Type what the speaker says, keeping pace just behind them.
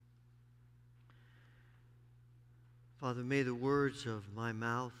Father, may the words of my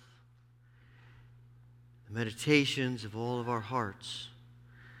mouth, the meditations of all of our hearts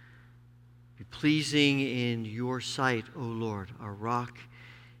be pleasing in your sight, O Lord, our rock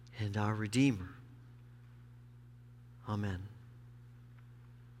and our Redeemer. Amen.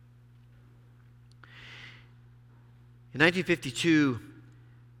 In 1952,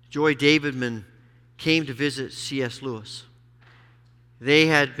 Joy Davidman came to visit C.S. Lewis. They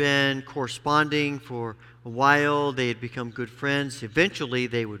had been corresponding for a while. They had become good friends. Eventually,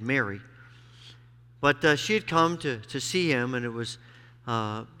 they would marry. But she had come to see him, and it was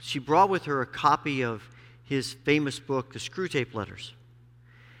she brought with her a copy of his famous book, The Screwtape Letters.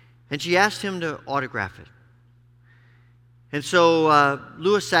 And she asked him to autograph it. And so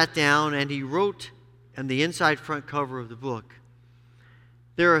Lewis sat down, and he wrote on the inside front cover of the book,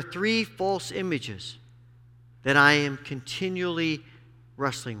 "There are 3 false images that I am continually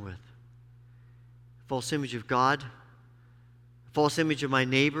wrestling with. A false image of God, a false image of my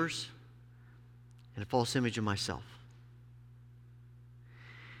neighbors, and a false image of myself."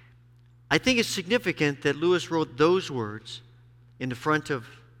 I think it's significant that Lewis wrote those words in the front of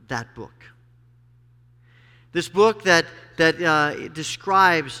that book. This book that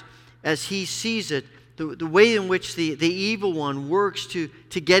describes, as he sees it, the way in which the evil one works to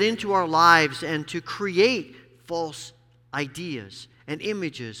get into our lives and to create false ideas and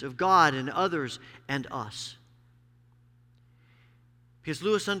images of God and others and us. Because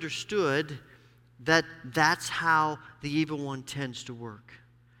Lewis understood that that's how the evil one tends to work,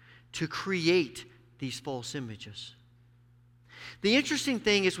 to create these false images. The interesting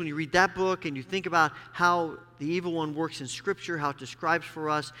thing is when you read that book and you think about how the evil one works in Scripture, how it describes for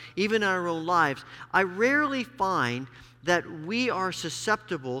us, even in our own lives, I rarely find that we are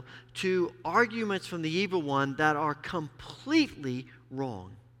susceptible to arguments from the evil one that are completely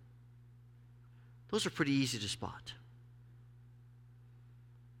wrong. Those are pretty easy to spot.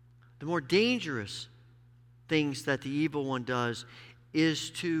 The more dangerous things that the evil one does is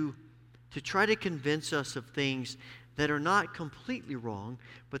to try to convince us of things that are not completely wrong,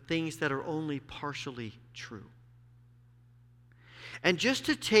 but things that are only partially true. And just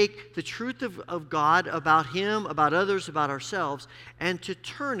to take the truth of God about Him, about others, about ourselves, and to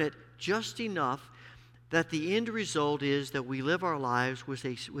turn it just enough that the end result is that we live our lives with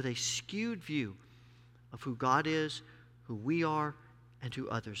a skewed view of who God is, who we are, and who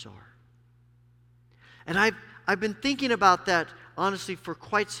others are. And I've been thinking about that, honestly, for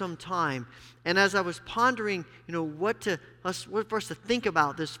quite some time. And as I was pondering, what for us to think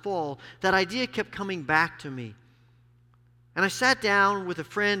about this fall, that idea kept coming back to me. And I sat down with a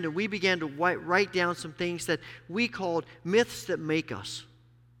friend, and we began to write down some things that we called myths that make us.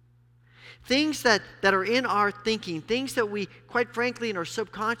 Things that are in our thinking, things that we, quite frankly, in our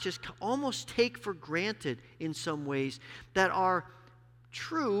subconscious almost take for granted in some ways, that are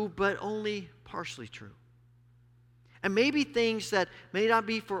true, but only partially true. And maybe things that may not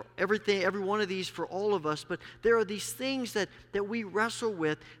be for every one of these for all of us, but there are these things that we wrestle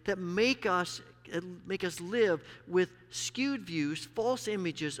with that make us live with skewed views, false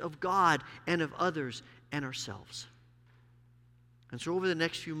images of God and of others and ourselves. And so over the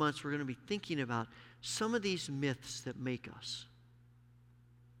next few months, we're going to be thinking about some of these myths that make us.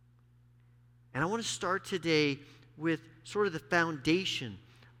 And I want to start today with sort of the foundation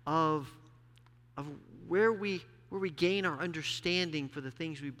of where we gain our understanding for the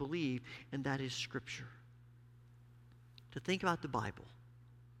things we believe, and that is Scripture. To think about the Bible.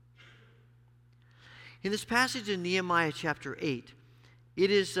 In this passage in Nehemiah chapter 8,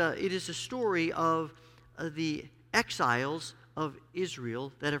 it is a story of the exiles of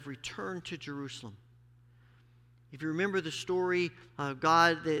Israel that have returned to Jerusalem. If you remember the story,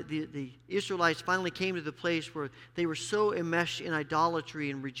 the Israelites finally came to the place where they were so enmeshed in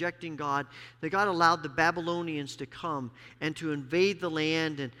idolatry and rejecting God that God allowed the Babylonians to come and to invade the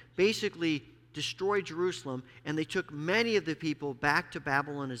land and basically destroy Jerusalem, and they took many of the people back to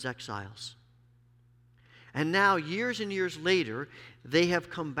Babylon as exiles. And now, years and years later, they have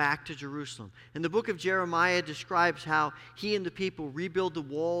come back to Jerusalem. And the book of Jeremiah describes how he and the people rebuild the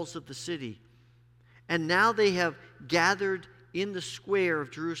walls of the city. And now they have gathered in the square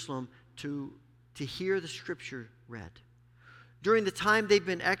of Jerusalem to hear the Scripture read. During the time they've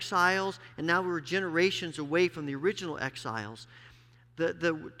been exiles, and now we're generations away from the original exiles,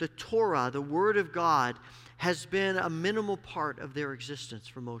 the Torah, the Word of God, has been a minimal part of their existence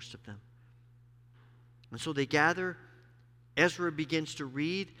for most of them. And so they gather, Ezra begins to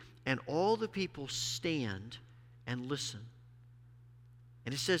read, and all the people stand and listen.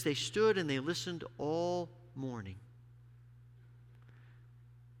 And it says they stood and they listened all morning.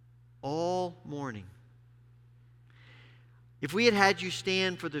 All morning. If we had had you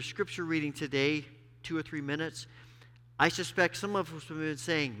stand for the scripture reading today, 2 or 3 minutes, I suspect some of us would have been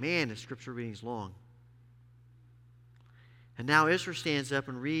saying, man, the scripture reading is long. And now Ezra stands up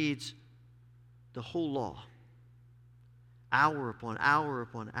and reads the whole law, hour upon hour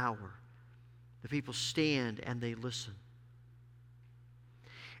upon hour. The people stand and they listen.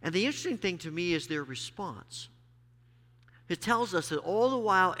 And the interesting thing to me is their response. It tells us that all the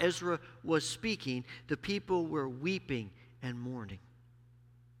while Ezra was speaking, the people were weeping and mourning.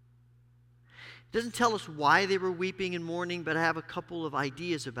 It doesn't tell us why they were weeping and mourning, but I have a couple of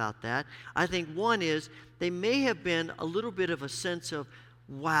ideas about that. I think one is they may have been a little bit of a sense of,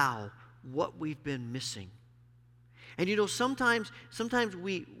 wow, what we've been missing. And you know, sometimes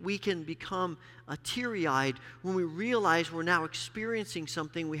we can become teary-eyed when we realize we're now experiencing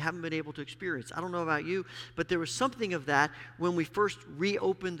something we haven't been able to experience. I don't know about you, but there was something of that when we first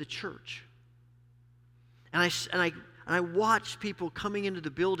reopened the church. And I watched people coming into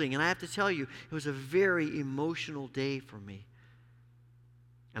the building, and I have to tell you, it was a very emotional day for me.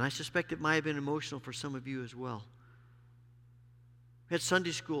 And I suspect it might have been emotional for some of you as well. We had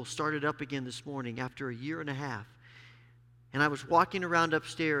Sunday school started up again this morning after a year and a half. And I was walking around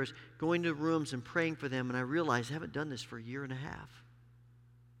upstairs, going to rooms and praying for them, and I realized I haven't done this for a year and a half.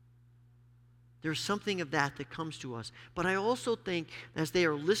 There's something of that comes to us. But I also think as they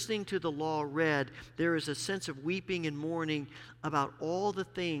are listening to the law read, there is a sense of weeping and mourning about all the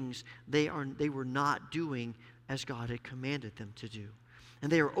things they were not doing as God had commanded them to do.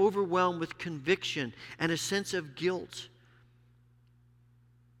 And they are overwhelmed with conviction and a sense of guilt.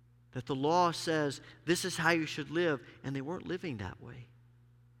 That the law says this is how you should live, and they weren't living that way.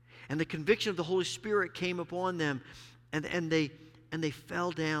 And the conviction of the Holy Spirit came upon them, and they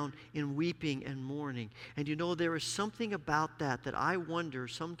fell down in weeping and mourning. And you know, there is something about that I wonder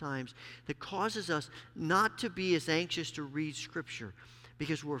sometimes that causes us not to be as anxious to read Scripture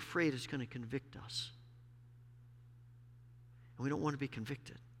because we're afraid it's going to convict us. And we don't want to be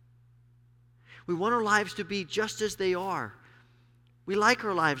convicted. We want our lives to be just as they are. We like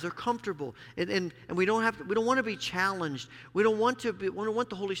our lives; they're comfortable, and we don't want to be challenged. We don't want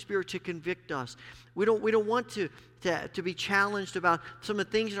the Holy Spirit to convict us. We don't want to be challenged about some of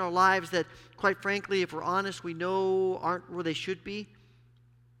the things in our lives that, quite frankly, if we're honest, we know aren't where they should be.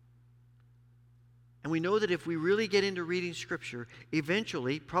 And we know that if we really get into reading Scripture,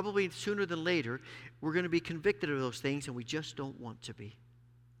 eventually, probably sooner than later, we're going to be convicted of those things, and we just don't want to be.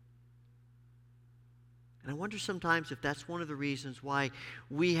 And I wonder sometimes if that's one of the reasons why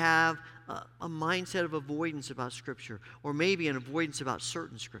we have a mindset of avoidance about Scripture, or maybe an avoidance about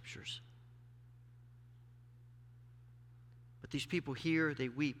certain Scriptures. But these people hear, they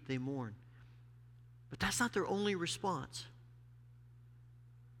weep, they mourn. But that's not their only response.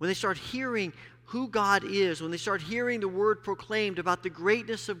 When they start hearing who God is, when they start hearing the word proclaimed about the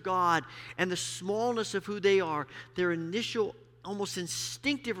greatness of God and the smallness of who they are, their initial almost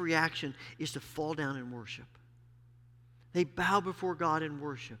instinctive reaction is to fall down and worship. They bow before God in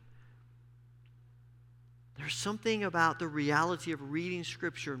worship. There's something about the reality of reading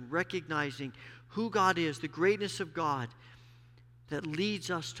Scripture and recognizing who God is, the greatness of God, that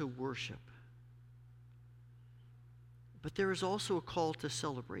leads us to worship. But there is also a call to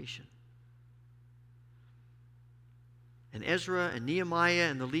celebration. And Ezra and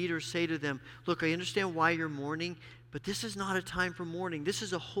Nehemiah and the leaders say to them, look, I understand why you're mourning, but this is not a time for mourning. This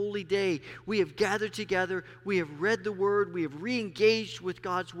is a holy day. We have gathered together. We have read the Word. We have re-engaged with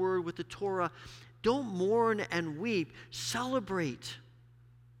God's Word, with the Torah. Don't mourn and weep. Celebrate.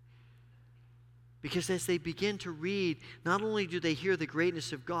 Because as they begin to read, not only do they hear the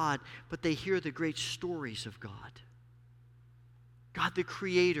greatness of God, but they hear the great stories of God. God the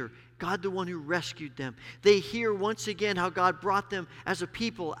Creator, God the one who rescued them. They hear once again how God brought them as a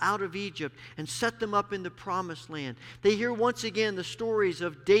people out of Egypt and set them up in the promised land. They hear once again the stories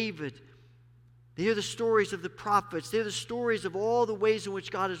of David. They hear the stories of the prophets. They hear the stories of all the ways in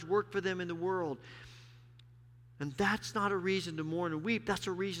which God has worked for them in the world. And that's not a reason to mourn and weep. That's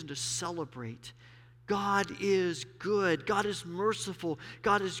a reason to celebrate. God is good. God is merciful.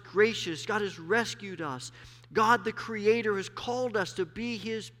 God is gracious. God has rescued us. God, the Creator, has called us to be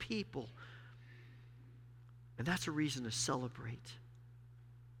His people. And that's a reason to celebrate.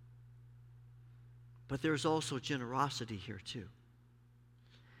 But there's also generosity here too.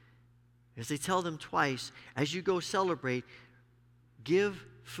 As they tell them twice, as you go celebrate, give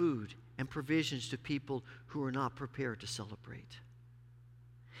food and provisions to people who are not prepared to celebrate.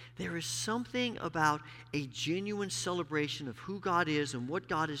 There is something about a genuine celebration of who God is and what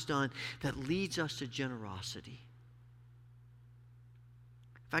God has done that leads us to generosity.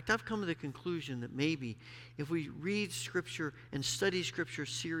 In fact, I've come to the conclusion that maybe if we read Scripture and study Scripture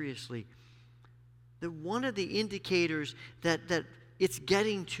seriously, that one of the indicators that it's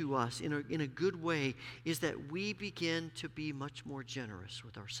getting to us in a good way is that we begin to be much more generous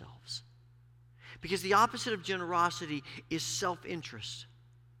with ourselves. Because the opposite of generosity is self-interest.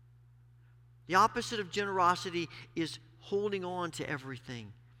 The opposite of generosity is holding on to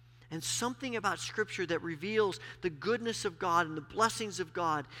everything. And something about Scripture that reveals the goodness of God and the blessings of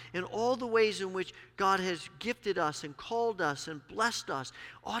God and all the ways in which God has gifted us and called us and blessed us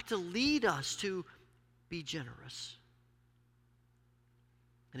ought to lead us to be generous.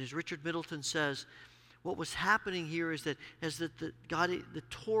 And as Richard Middleton says, what was happening here is that the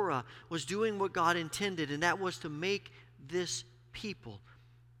Torah was doing what God intended, and that was to make this people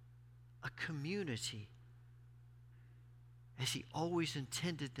a community as He always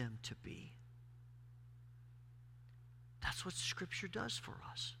intended them to be. That's what Scripture does for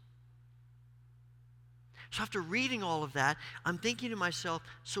us. So after reading all of that, I'm thinking to myself,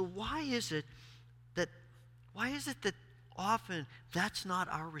 so why is it that often that's not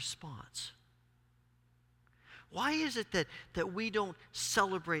our response? Why is it that we don't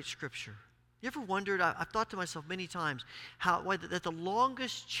celebrate Scripture? You ever wondered, I've thought to myself many times, that the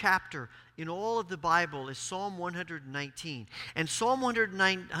longest chapter in all of the Bible is Psalm 119. And Psalm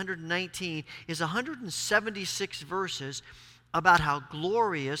 119 is 176 verses about how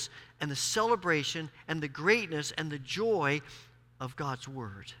glorious and the celebration and the greatness and the joy of God's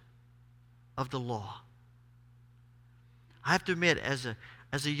Word, of the law. I have to admit, as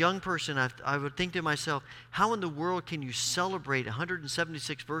a young person, I would think to myself, how in the world can you celebrate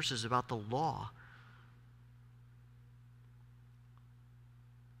 176 verses about the law?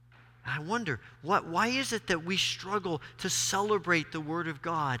 I wonder, why is it that we struggle to celebrate the Word of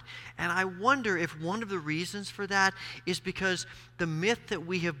God? And I wonder if one of the reasons for that is because the myth that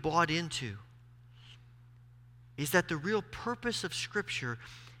we have bought into is that the real purpose of Scripture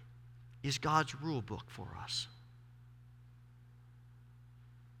is God's rule book for us.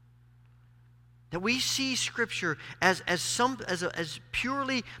 That we see Scripture as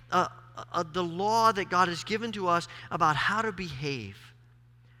purely the law that God has given to us about how to behave,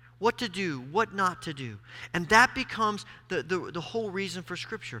 what to do, what not to do. And that becomes the whole reason for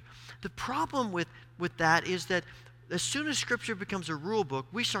Scripture. The problem with that is that as soon as Scripture becomes a rule book,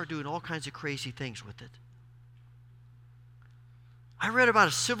 we start doing all kinds of crazy things with it. I read about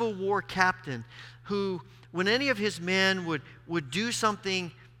a Civil War captain who, when any of his men would do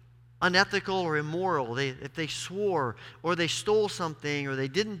something unethical or immoral, if they swore or they stole something or they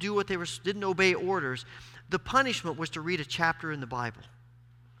didn't do what didn't obey orders, the punishment was to read a chapter in the Bible.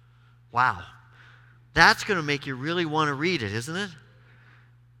 Wow, that's going to make you really want to read it, isn't it?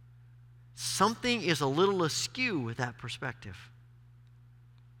 Something is a little askew with that perspective.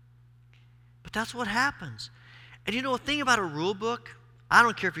 But that's what happens. And you know, a thing about a rule book, I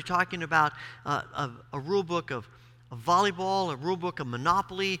don't care if you're talking about a rule book of volleyball, a rule book of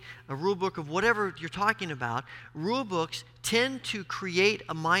Monopoly, a rule book of whatever you're talking about, rule books tend to create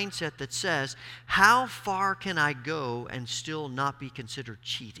a mindset that says, how far can I go and still not be considered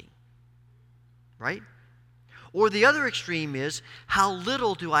cheating? Right? Or the other extreme is, how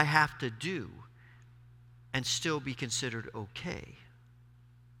little do I have to do and still be considered okay?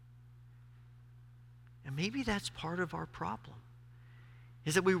 And maybe that's part of our problem.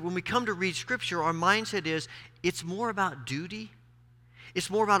 Is that when we come to read Scripture, our mindset is it's more about duty,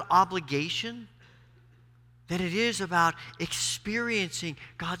 it's more about obligation than it is about experiencing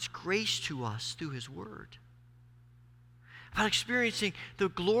God's grace to us through His Word. About experiencing the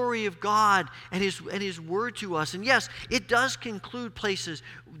glory of God and His Word to us. And yes, it does conclude places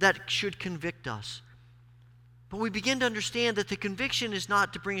that should convict us. But we begin to understand that the conviction is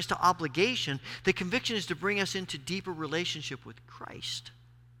not to bring us to obligation. The conviction is to bring us into deeper relationship with Christ.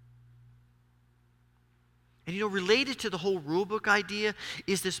 And you know, related to the whole rule book idea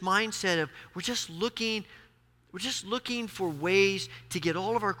is this mindset of we're just looking for ways to get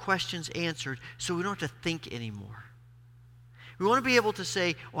all of our questions answered so we don't have to think anymore. We want to be able to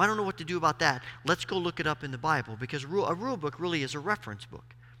say, oh, I don't know what to do about that. Let's go look it up in the Bible, because a rule book really is a reference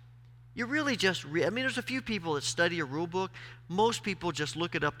book. You really just there's a few people that study a rule book. Most people just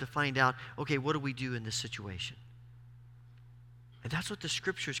look it up to find out, okay, what do we do in this situation? And that's what the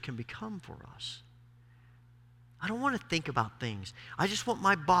Scriptures can become for us. I don't want to think about things. I just want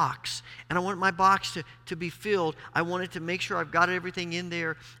my box, and I want my box to be filled. I want it to make sure I've got everything in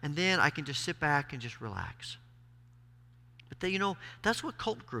there, and then I can just sit back and just relax. But that's what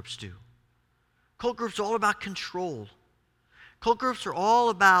cult groups do. Cult groups are all about control. Cult groups are all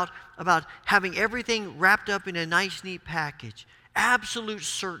about having everything wrapped up in a nice, neat package. Absolute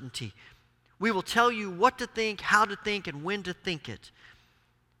certainty. We will tell you what to think, how to think, and when to think it.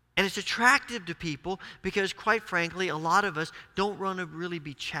 And it's attractive to people because, quite frankly, a lot of us don't want to really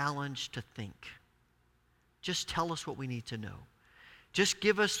be challenged to think. Just tell us what we need to know. Just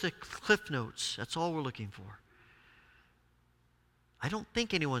give us the Cliff Notes. That's all we're looking for. I don't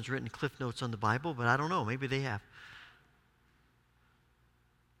think anyone's written Cliff Notes on the Bible, but I don't know. Maybe they have.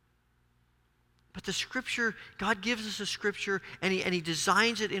 But the Scripture, God gives us a Scripture, and He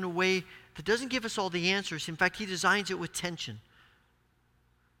designs it in a way that doesn't give us all the answers. In fact, He designs it with tension.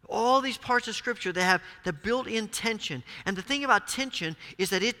 All these parts of Scripture, they have the built-in tension. And the thing about tension is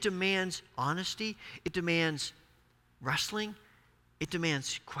that it demands honesty, it demands wrestling, it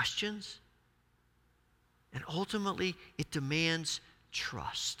demands questions, and ultimately, it demands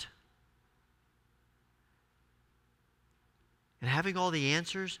trust. And having all the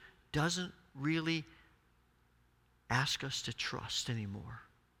answers doesn't really ask us to trust anymore.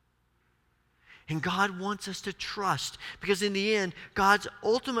 And God wants us to trust because in the end, God's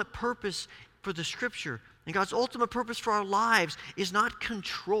ultimate purpose for the Scripture and God's ultimate purpose for our lives is not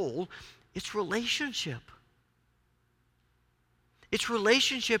control, it's relationship. It's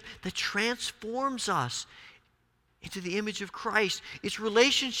relationship that transforms us into the image of Christ. It's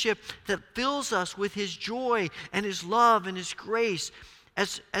relationship that fills us with His joy and His love and His grace.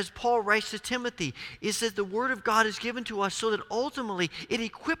 As Paul writes to Timothy, is that the Word of God is given to us so that ultimately it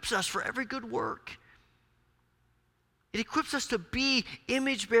equips us for every good work. It equips us to be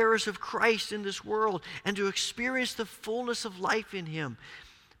image bearers of Christ in this world and to experience the fullness of life in Him.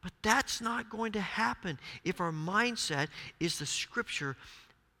 But that's not going to happen if our mindset is the Scripture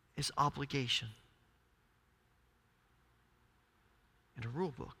is obligation and a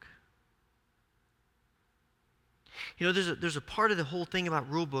rule book. You know, there's a part of the whole thing about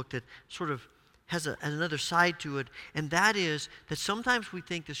rule book that sort of has another side to it, and that is that sometimes we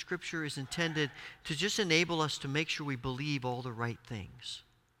think the Scripture is intended to just enable us to make sure we believe all the right things.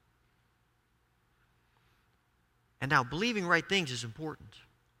 And now, believing right things is important.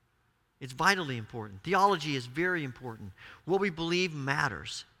 It's vitally important. Theology is very important. What we believe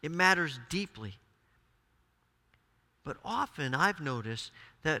matters. It matters deeply. But often I've noticed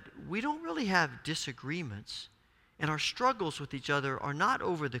that we don't really have disagreements, and our struggles with each other are not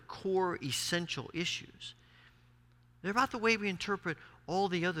over the core essential issues. They're about the way we interpret all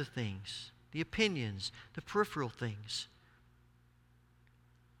the other things, the opinions, the peripheral things.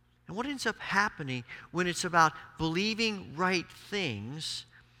 And what ends up happening when it's about believing right things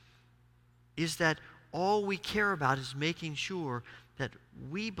is that all we care about is making sure that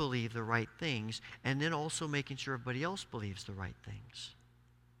we believe the right things and then also making sure everybody else believes the right things.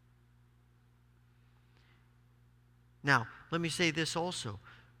 Now, let me say this also.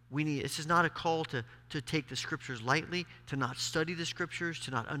 This is not a call to take the Scriptures lightly, to not study the Scriptures,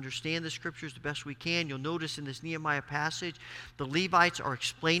 to not understand the Scriptures the best we can. You'll notice in this Nehemiah passage, the Levites are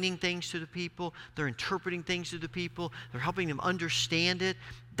explaining things to the people. They're interpreting things to the people. They're helping them understand it.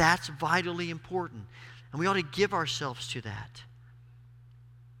 That's vitally important. And we ought to give ourselves to that.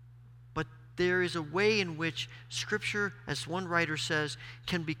 But there is a way in which Scripture, as one writer says,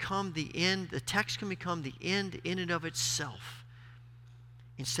 can become the end. The text can become the end in and of itself,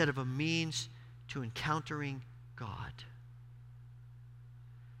 instead of a means to encountering God.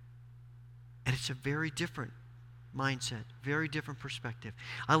 And it's a very different mindset, very different perspective.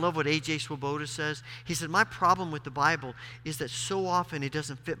 I love what A.J. Swoboda says. He said, my problem with the Bible is that so often it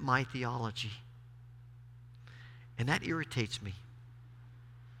doesn't fit my theology. And that irritates me.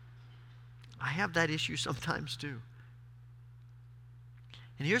 I have that issue sometimes too.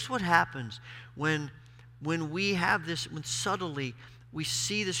 And here's what happens when we have this, when subtly we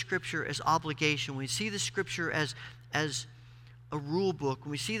see the Scripture as obligation, we see the Scripture as a rule book,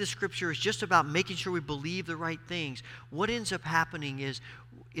 when we see the Scripture as just about making sure we believe the right things, what ends up happening is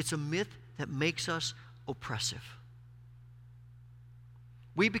it's a myth that makes us oppressive.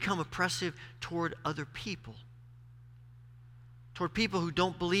 We become oppressive toward other people, toward people who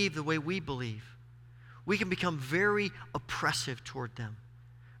don't believe the way we believe. We can become very oppressive toward them,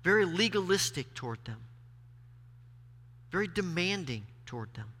 very legalistic toward them, very demanding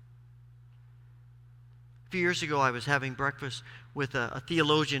toward them. A few years ago, I was having breakfast with a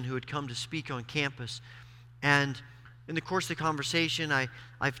theologian who had come to speak on campus. And in the course of the conversation,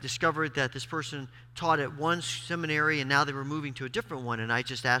 I've discovered that this person taught at one seminary and now they were moving to a different one. And I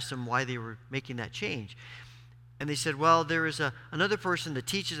just asked them why they were making that change. And they said, well, there is another person that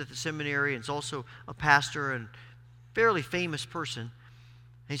teaches at the seminary and is also a pastor and fairly famous person.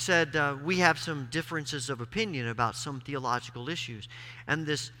 He said, we have some differences of opinion about some theological issues. And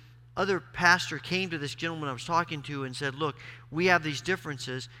this other pastor came to this gentleman I was talking to and said, look, we have these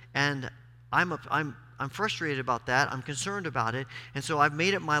differences, and I'm frustrated about that. I'm concerned about it, and so I've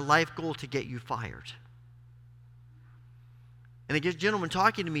made it my life goal to get you fired. And the gentleman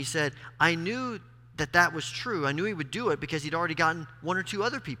talking to me said, I knew that was true. I knew he would do it because he'd already gotten one or two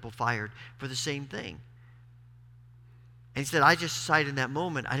other people fired for the same thing. And he said, I just decided in that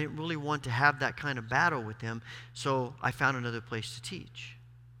moment I didn't really want to have that kind of battle with him, so I found another place to teach.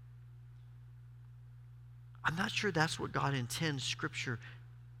 I'm not sure that's what God intends Scripture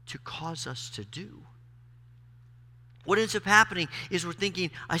to cause us to do. What ends up happening is we're thinking,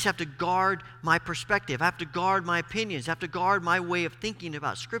 I just have to guard my perspective. I have to guard my opinions. I have to guard my way of thinking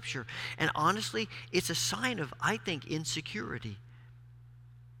about Scripture. And honestly, it's a sign of, I think, insecurity.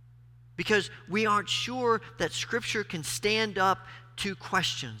 Because we aren't sure that Scripture can stand up to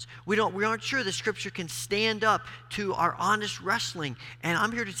questions. We aren't sure that Scripture can stand up to our honest wrestling. And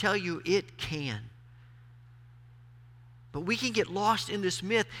I'm here to tell you, it can. But we can get lost in this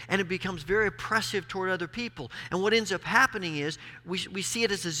myth, and it becomes very oppressive toward other people. And what ends up happening is we see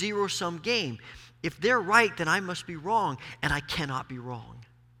it as a zero-sum game. If they're right, then I must be wrong, and I cannot be wrong.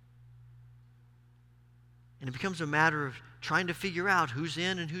 And it becomes a matter of trying to figure out who's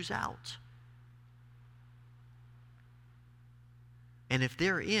in and who's out. And if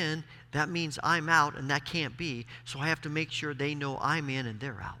they're in, that means I'm out, and that can't be. So I have to make sure they know I'm in and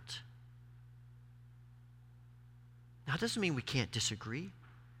they're out. Now, it doesn't mean we can't disagree.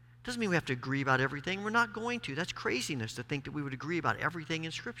 It doesn't mean we have to agree about everything. We're not going to. That's craziness to think that we would agree about everything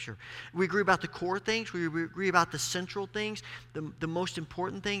in Scripture. We agree about the core things. We agree about the central things, the most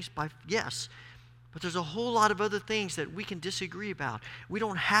important things. Yes. But there's a whole lot of other things that we can disagree about. We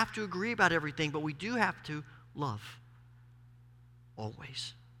don't have to agree about everything, but we do have to love.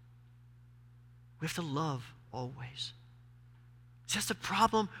 Always. We have to love always. See, that's the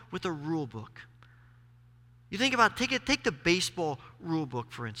problem with a rule book. You think about, take the baseball rule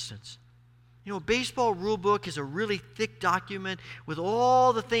book, for instance. You know, a baseball rule book is a really thick document with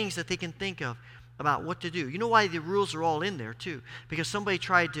all the things that they can think of about what to do. You know why the rules are all in there, too? Because somebody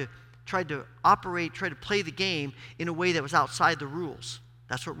tried to play the game in a way that was outside the rules.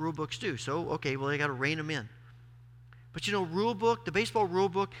 That's what rule books do. So, okay, well, they got to rein them in. But you know, the baseball rule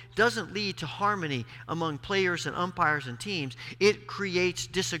book doesn't lead to harmony among players and umpires and teams. It creates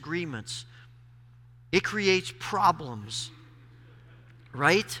disagreements. It creates problems,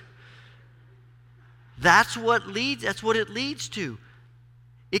 right? That's what it leads to.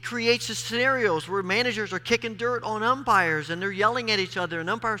 It creates the scenarios where managers are kicking dirt on umpires and they're yelling at each other and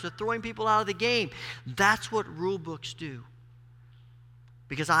umpires are throwing people out of the game. That's what rule books do.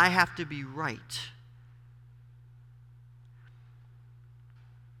 Because I have to be right.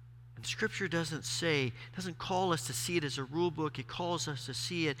 And Scripture doesn't call us to see it as a rule book. It calls us to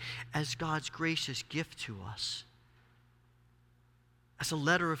see it as God's gracious gift to us, as a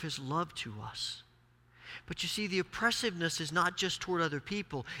letter of His love to us. But you see, the oppressiveness is not just toward other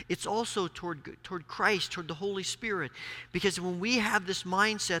people. It's also toward Christ, toward the Holy Spirit. Because when we have this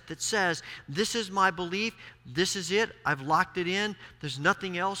mindset that says, this is my belief, this is it, I've locked it in, there's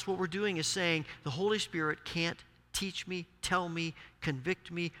nothing else, what we're doing is saying the Holy Spirit can't teach me, tell me,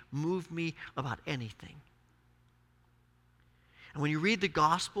 convict me, move me about anything. And when you read the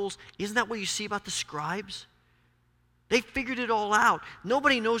Gospels, isn't that what you see about the scribes? They figured it all out.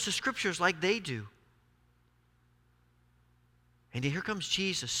 Nobody knows the Scriptures like they do. And here comes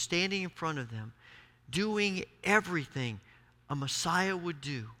Jesus standing in front of them, doing everything a Messiah would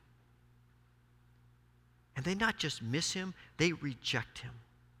do. And they not just miss Him, they reject Him.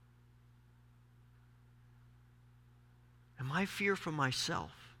 And my fear for myself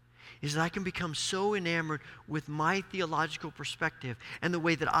is that I can become so enamored with my theological perspective and the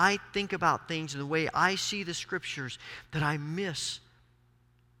way that I think about things and the way I see the Scriptures that I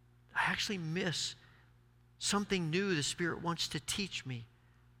actually miss something new the Spirit wants to teach me.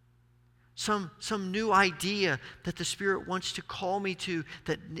 Some new idea that the Spirit wants to call me to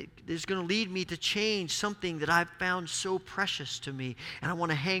that is going to lead me to change something that I've found so precious to me. And I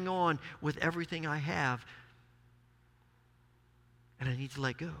want to hang on with everything I have. And I need to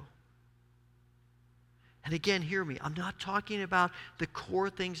let go. And again, hear me. I'm not talking about the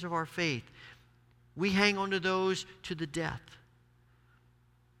core things of our faith. We hang on to those to the death.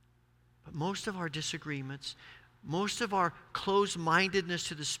 But most of our disagreements, most of our closed-mindedness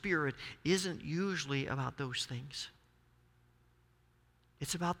to the Spirit isn't usually about those things.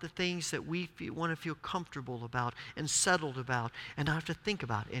 It's about the things that we want to feel comfortable about and settled about and not have to think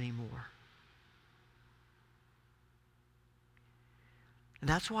about anymore. And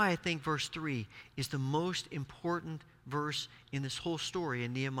that's why I think verse 3 is the most important verse in this whole story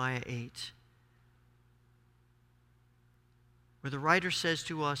in Nehemiah 8. Where the writer says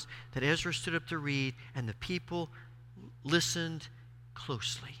to us that Ezra stood up to read and the people listened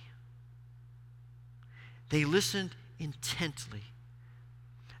closely. They listened intently.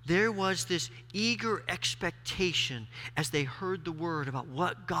 There was this eager expectation as they heard the word about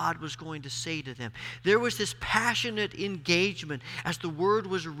what God was going to say to them. There was this passionate engagement as the word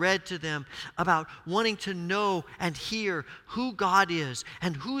was read to them about wanting to know and hear who God is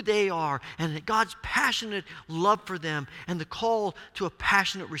and who they are, and God's passionate love for them and the call to a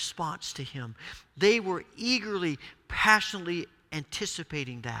passionate response to Him. They were eagerly, passionately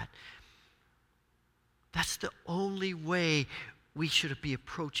anticipating that. That's the only way we should be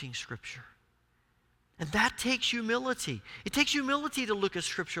approaching Scripture. And that takes humility. It takes humility to look at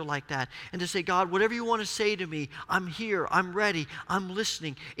Scripture like that and to say, God, whatever you want to say to me, I'm here, I'm ready, I'm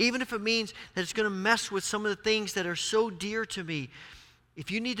listening. Even if it means that it's going to mess with some of the things that are so dear to me. If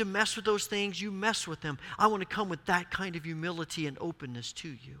you need to mess with those things, you mess with them. I want to come with that kind of humility and openness to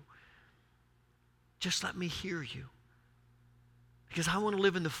you. Just let me hear you. Because I want to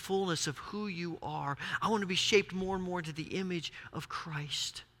live in the fullness of who you are. I want to be shaped more and more into the image of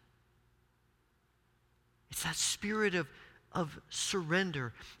Christ. It's that spirit of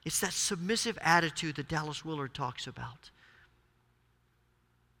surrender. It's that submissive attitude that Dallas Willard talks about.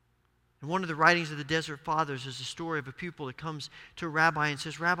 In one of the writings of the Desert Fathers is a story of a pupil that comes to a rabbi and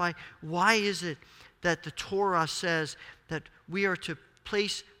says, Rabbi, why is it that the Torah says that we are to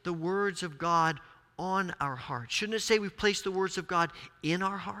place the words of God on our hearts? Shouldn't it say we place the words of God in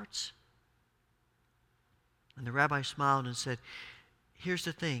our hearts? And the rabbi smiled and said, here's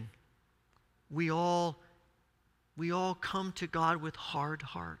the thing. We all come to God with hard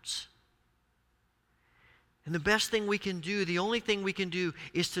hearts. And the best thing we can do, the only thing we can do,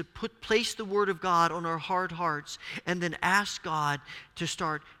 is to place the Word of God on our hard hearts and then ask God to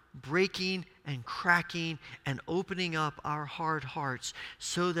start breaking and cracking and opening up our hard hearts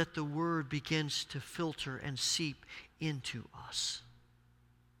so that the Word begins to filter and seep into us.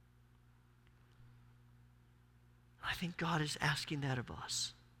 I think God is asking that of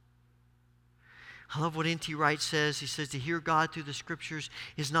us. I love what N.T. Wright says. He says to hear God through the Scriptures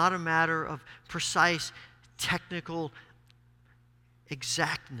is not a matter of precise technical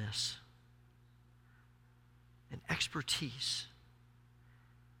exactness and expertise.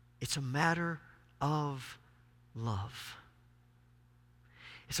 It's a matter of love.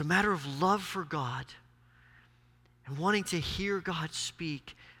 It's a matter of love for God and wanting to hear God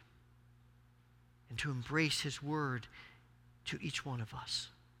speak and to embrace His Word to each one of us.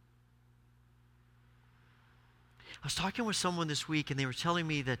 I was talking with someone this week, and they were telling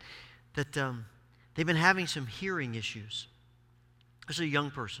me that they've been having some hearing issues. This is a young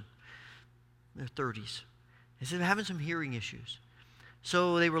person, in their 30s. They said they're having some hearing issues.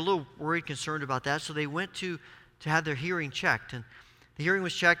 So they were a little worried, concerned about that, so they went to have their hearing checked. And the hearing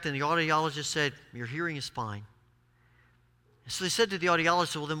was checked, and the audiologist said, your hearing is fine. And so they said to the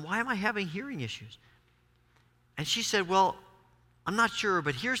audiologist, well, then why am I having hearing issues? And she said, well, I'm not sure,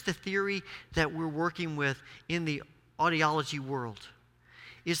 but here's the theory that we're working with in the audiology world,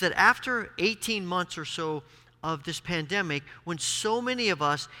 is that after 18 months or so of this pandemic, when so many of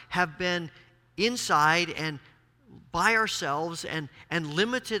us have been inside and by ourselves and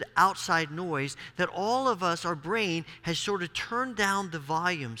limited outside noise, that all of us, our brain, has sort of turned down the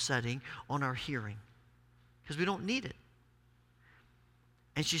volume setting on our hearing because we don't need it.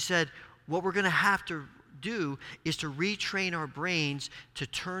 And she said, what we're going to have to do is to retrain our brains to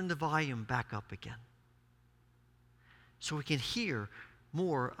turn the volume back up again so we can hear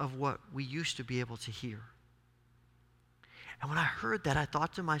more of what we used to be able to hear. And when I heard that, I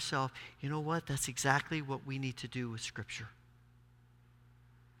thought to myself, you know what? That's exactly what we need to do with Scripture.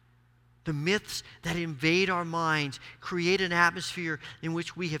 The myths that invade our minds create an atmosphere in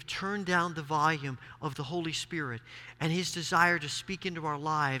which we have turned down the volume of the Holy Spirit and His desire to speak into our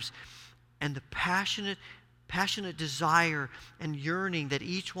lives, and the passionate desire and yearning that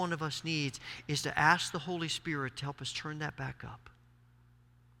each one of us needs is to ask the Holy Spirit to help us turn that back up.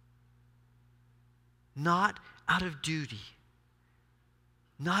 Not out of duty,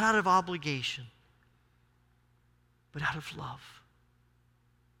 not out of obligation, but out of love.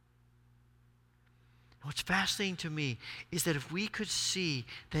 And what's fascinating to me is that if we could see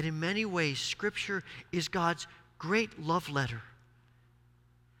that in many ways Scripture is God's great love letter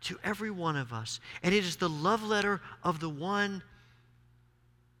to every one of us, and it is the love letter of the one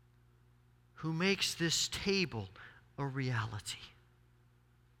who makes this table a reality.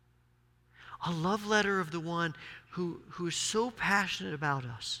 A love letter of the one who is so passionate about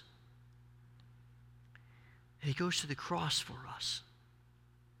us. And he goes to the cross for us.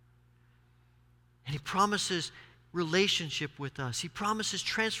 And he promises relationship with us. He promises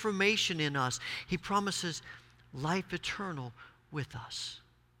transformation in us. He promises life eternal with us.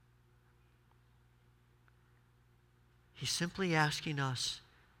 He's simply asking us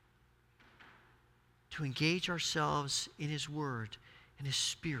to engage ourselves in his word, in his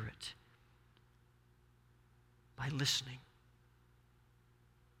spirit, by listening.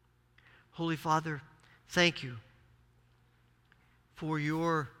 Holy Father, thank you for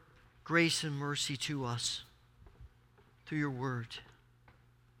your grace and mercy to us through your word.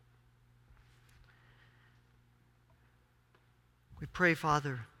 We pray,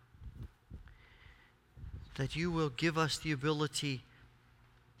 Father, that you will give us the ability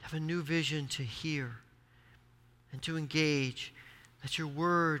to have a new vision to hear and to engage, that your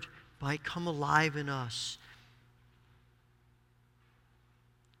word might come alive in us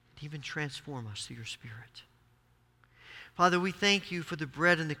and even transform us through your Spirit. Father, we thank you for the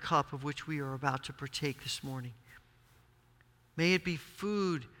bread and the cup of which we are about to partake this morning. May it be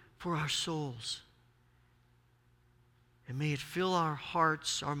food for our souls. And may it fill our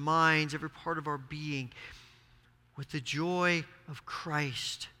hearts, our minds, every part of our being with the joy of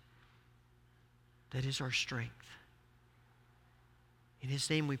Christ that is our strength. In his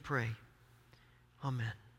name we pray. Amen.